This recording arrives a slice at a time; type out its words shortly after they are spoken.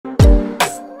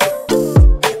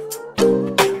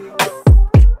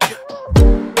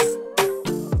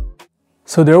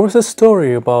So there was a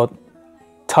story about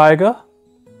tiger,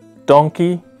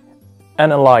 donkey,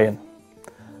 and a lion.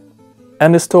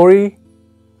 And the story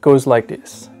goes like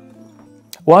this.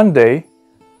 One day,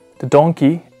 the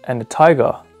donkey and the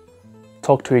tiger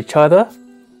talked to each other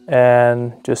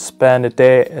and just spent the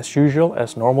day as usual,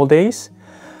 as normal days.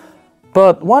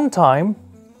 But one time,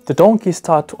 the donkey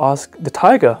started to ask the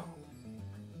tiger,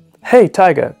 "Hey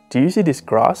tiger, do you see this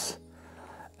grass?"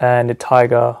 And the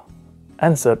tiger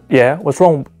answered, "Yeah, what's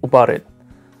wrong about it?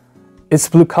 It's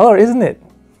blue color, isn't it?"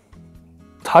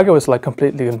 Tiger was like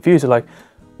completely confused, like,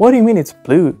 "What do you mean it's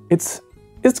blue? It's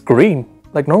green,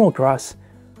 like normal grass."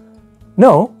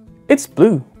 "No, it's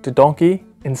blue," the donkey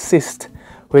insists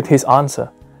with his answer.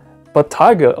 But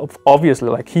tiger, obviously,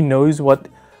 like, he knows what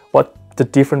the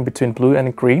difference between blue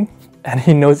and green, and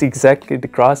he knows exactly the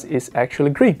grass is actually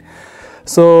green.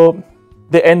 So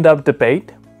they end up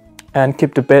debate and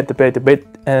keep debate,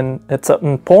 and at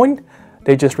certain point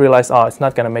they just realize, it's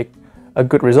not gonna make a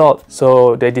good result.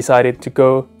 So they decided to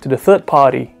go to the third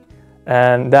party,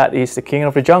 and that is the king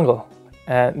of the jungle,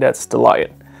 and that's the lion.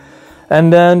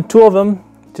 And then two of them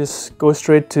just go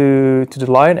straight to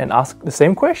the lion and ask the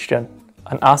same question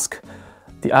and ask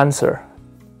the answer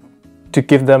to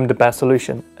give them the best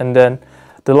solution. And then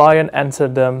the lion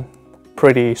answered them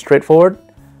pretty straightforward.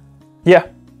 "Yeah,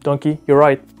 donkey, you're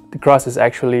right. The grass is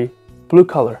actually blue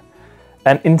color."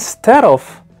 And instead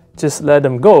of just let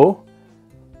them go,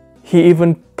 he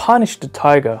even punished the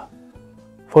tiger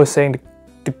for saying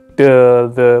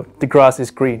the grass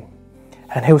is green.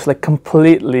 And he was like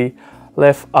completely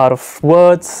left out of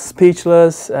words,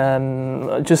 speechless,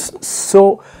 and just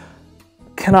so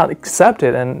cannot accept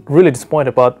it and really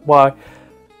disappointed about why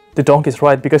the donkey is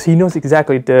right, because he knows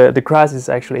exactly the grass is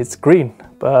actually it's green.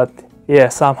 But yeah,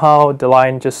 somehow the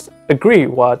lion just agreed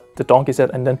what the donkey said,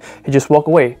 and then he just walked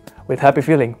away with happy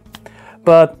feeling.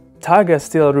 But tiger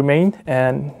still remained,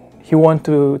 and he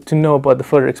wanted to know about the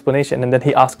further explanation, and then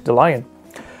he asked the lion,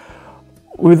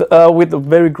 with a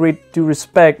very great due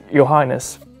respect, Your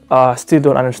Highness, I still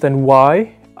don't understand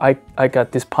why I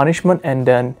got this punishment, and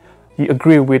then you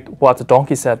agree with what the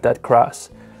donkey said, that grass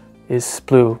is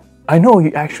blue. I know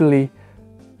you actually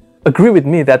agree with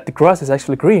me that the grass is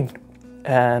actually green."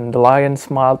 And the lion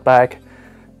smiled back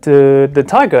to the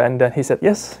tiger, and then he said,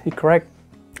 "Yes, you're correct.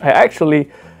 I actually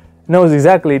knows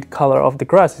exactly the color of the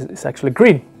grass is actually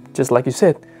green, just like you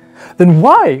said." "Then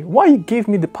why you give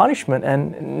me the punishment,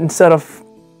 and instead of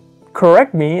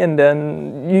correct me, and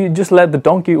then you just let the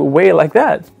donkey away like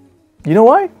that? You know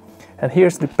why?" And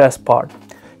here's the best part.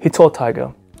 He told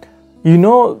tiger, "You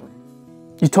know,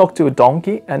 you talked to a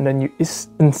donkey, and then you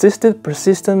insisted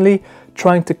persistently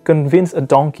trying to convince a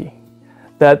donkey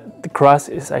that the grass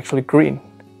is actually green.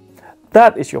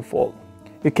 That is your fault.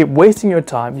 You keep wasting your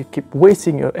time, you keep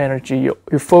wasting your energy,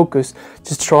 your focus,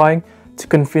 just trying to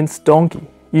convince donkey.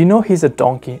 You know he's a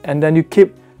donkey, and then you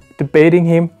keep debating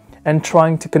him and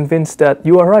trying to convince that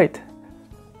you are right.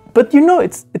 But you know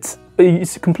it's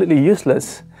completely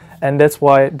useless." And that's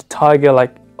why the tiger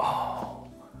like, "Oh,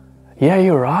 yeah,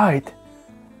 you're right.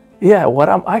 Yeah, what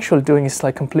I'm actually doing is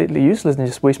like completely useless and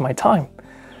just waste my time."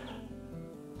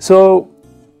 So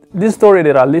this story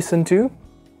that I listened to,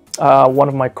 one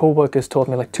of my co-workers told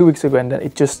me like 2 weeks ago, and then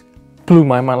it just blew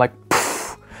my mind like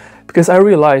poof, because I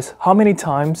realized how many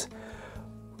times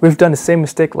we've done the same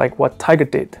mistake like what tiger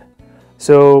did.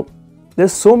 So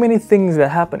there's so many things that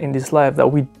happen in this life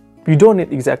that we don't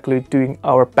need exactly doing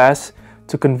our best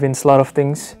to convince a lot of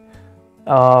things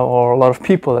or a lot of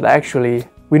people that actually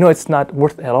we know it's not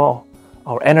worth it at all.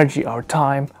 Our energy, our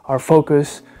time, our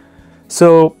focus.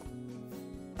 So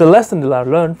the lesson that I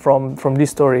learned from this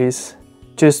story is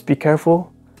just be careful,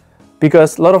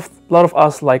 because a lot of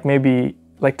us, like maybe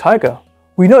like tiger,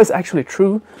 we know it's actually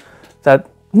true that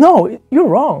no, you're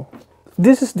wrong.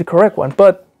 This is the correct one,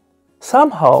 but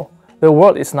somehow the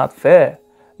world is not fair.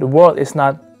 The world is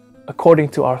not according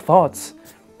to our thoughts.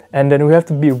 And then we have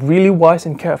to be really wise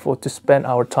and careful to spend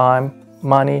our time,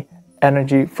 money,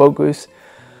 energy, focus,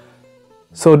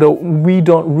 so that we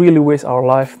don't really waste our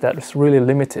life that is really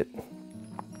limited.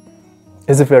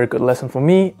 It's a very good lesson for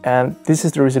me, and this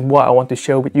is the reason why I want to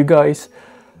share with you guys.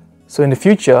 So in the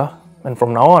future, and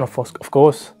from now on, of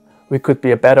course, we could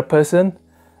be a better person,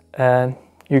 and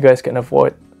you guys can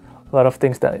avoid a lot of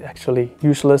things that are actually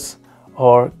useless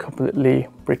or completely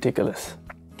ridiculous.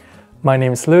 My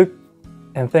name is Luke,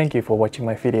 and thank you for watching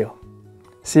my video.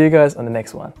 See you guys on the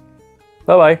next one.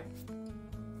 Bye bye.